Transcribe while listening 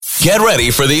Get ready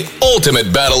for the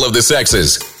ultimate battle of the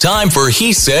sexes. Time for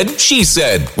He Said, She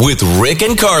Said with Rick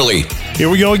and Carly. Here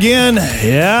we go again.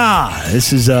 Yeah,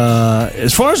 this is,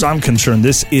 as far as I'm concerned,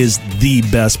 this is the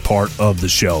best part of the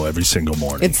show every single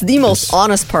morning. It's the most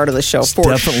honest part of the show, for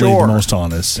definitely sure. the most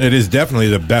honest. It is definitely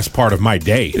the best part of my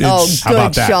day. Oh, How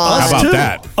about that? Sean. How about too.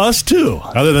 that? Us too.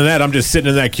 Other than that, I'm just sitting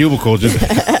in that cubicle, just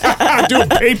Doing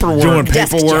paperwork. doing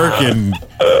Desk paperwork job. and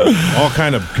all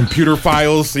kind of computer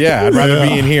files. Yeah, I'd rather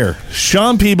be in here.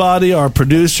 Sean Peabody, our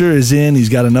producer, is in. He's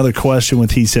got another question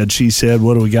with He Said, She Said.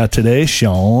 What do we got today,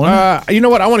 Sean? You know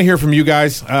what? I want to hear from you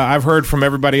guys. I've heard from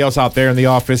everybody else out there in the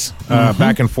office,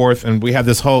 back and forth, and we had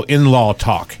this whole in-law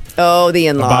talk Oh, the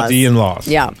in-laws. about the in-laws.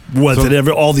 Yeah. What, that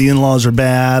all the in-laws are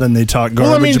bad and they talk garbage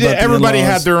Well, I mean, about the everybody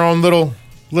in-laws? had their own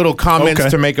little comments Okay.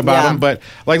 to make about Yeah. them, but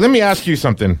let me ask you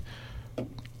something.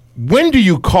 When do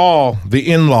you call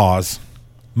the in-laws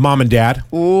mom and dad?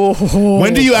 Ooh.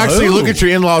 When do you actually Oh. look at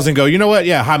your in-laws and go, you know what?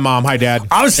 Yeah, hi mom, hi dad.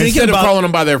 I was thinking instead of about- calling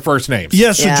them by their first names.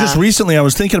 Yeah, so Yeah. just recently I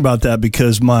was thinking about that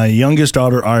because my youngest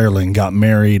daughter, Ireland, got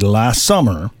married last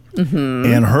summer,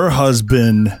 and her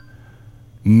husband,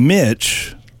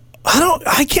 Mitch,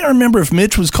 I can't remember if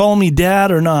Mitch was calling me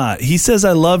dad or not. He says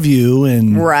I love you,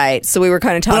 and Right. So we were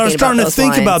kind of talking but I was about starting to those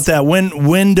think lines. about that.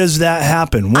 When does that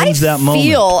happen? When's that moment? I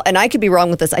feel, and I could be wrong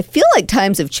with this, I feel like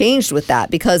times have changed with that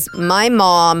because my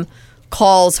mom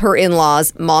calls her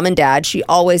in-laws mom and dad. She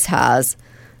always has.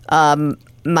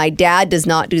 My dad does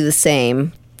not do the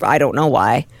same. I don't know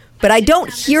why. But I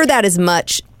don't hear that as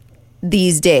much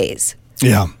these days.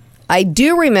 Yeah. I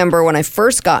do remember when I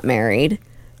first got married,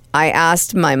 I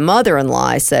asked my mother-in-law,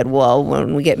 I said, well,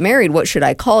 when we get married, what should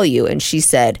I call you? And she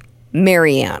said,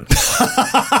 Marianne.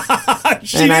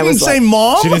 She And I didn't was say like-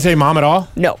 mom? She didn't say mom at all?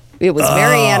 No, it was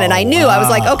Marianne. And I knew, I was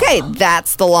like, okay,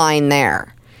 that's the line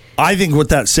there. I think what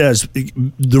that says,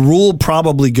 the rule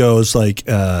probably goes like,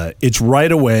 it's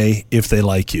right away if they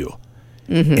like you.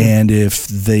 Mm-hmm. And if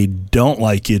they don't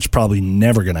like you, it's probably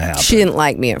never going to happen. She didn't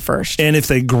like me at first. And if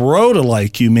they grow to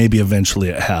like you, maybe eventually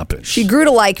it happens. She grew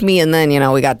to like me, and then,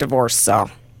 we got divorced, so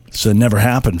So it never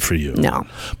happened for you. no.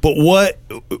 But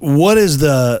what is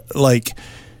the, like,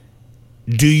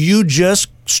 do you just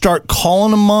start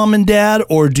calling them mom and dad,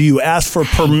 or do you ask for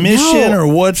permission, or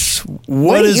what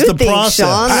do is you the think, process?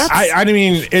 Sean? I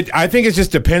mean, I think it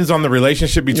just depends on the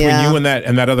relationship between Yeah. you and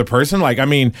that other person. Like, I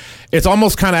mean, it's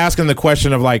almost kind of asking the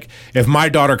question of like, if my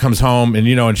daughter comes home and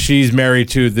and she's married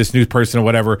to this new person or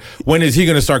whatever, when is he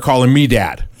going to start calling me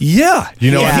dad? Yeah.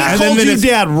 You know, Yeah. If and he then called you it's-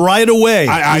 dad right away.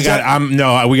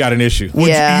 we got an issue.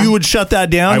 Yeah. You would shut that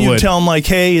down? I You'd would. tell him like,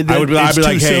 hey, I'd be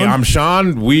like, hey, I'm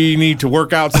Sean. We need to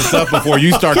work out some stuff before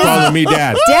you start calling me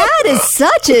dad. Dad is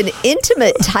such an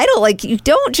intimate title. Like, you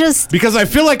don't just. Because I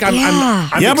feel like I'm yeah,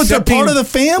 but they're accepting- part of the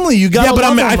family. You got Yeah, but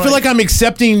I feel like I'm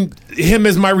accepting him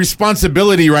as my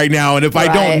responsibility right now, and if I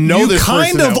Right. don't know you this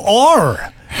kind person, of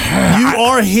are. You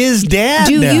are his dad.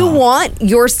 Do now. you want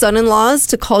your son-in-laws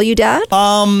to call you dad?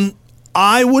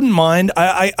 I wouldn't mind.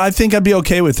 I think I'd be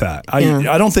okay with that. I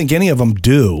don't think any of them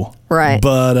do. Right.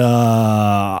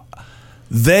 But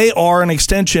they are an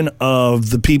extension of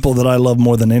the people that I love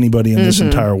more than anybody in this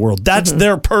entire world. That's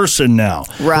their person now.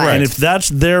 Right. And if that's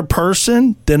their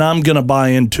person, then I'm going to buy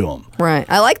into them. Right.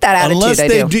 I like that attitude. Unless I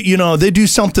they do. they do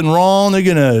something wrong, they're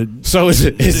going to. So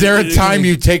is there a time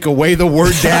you take away the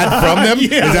word dad from them?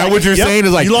 Yeah. Is that what you're Yep. saying?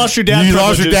 Is like You lost your dad You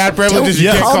lost your privileges. dad privileges. You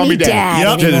Don't can't call call me me dad.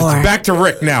 dad Just anymore. back to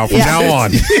Rick now from Yeah. now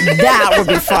on. That would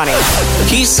be funny.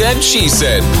 He Said, She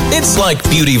Said. It's like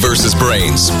beauty versus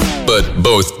brains, but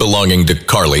both belonging to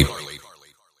Carly.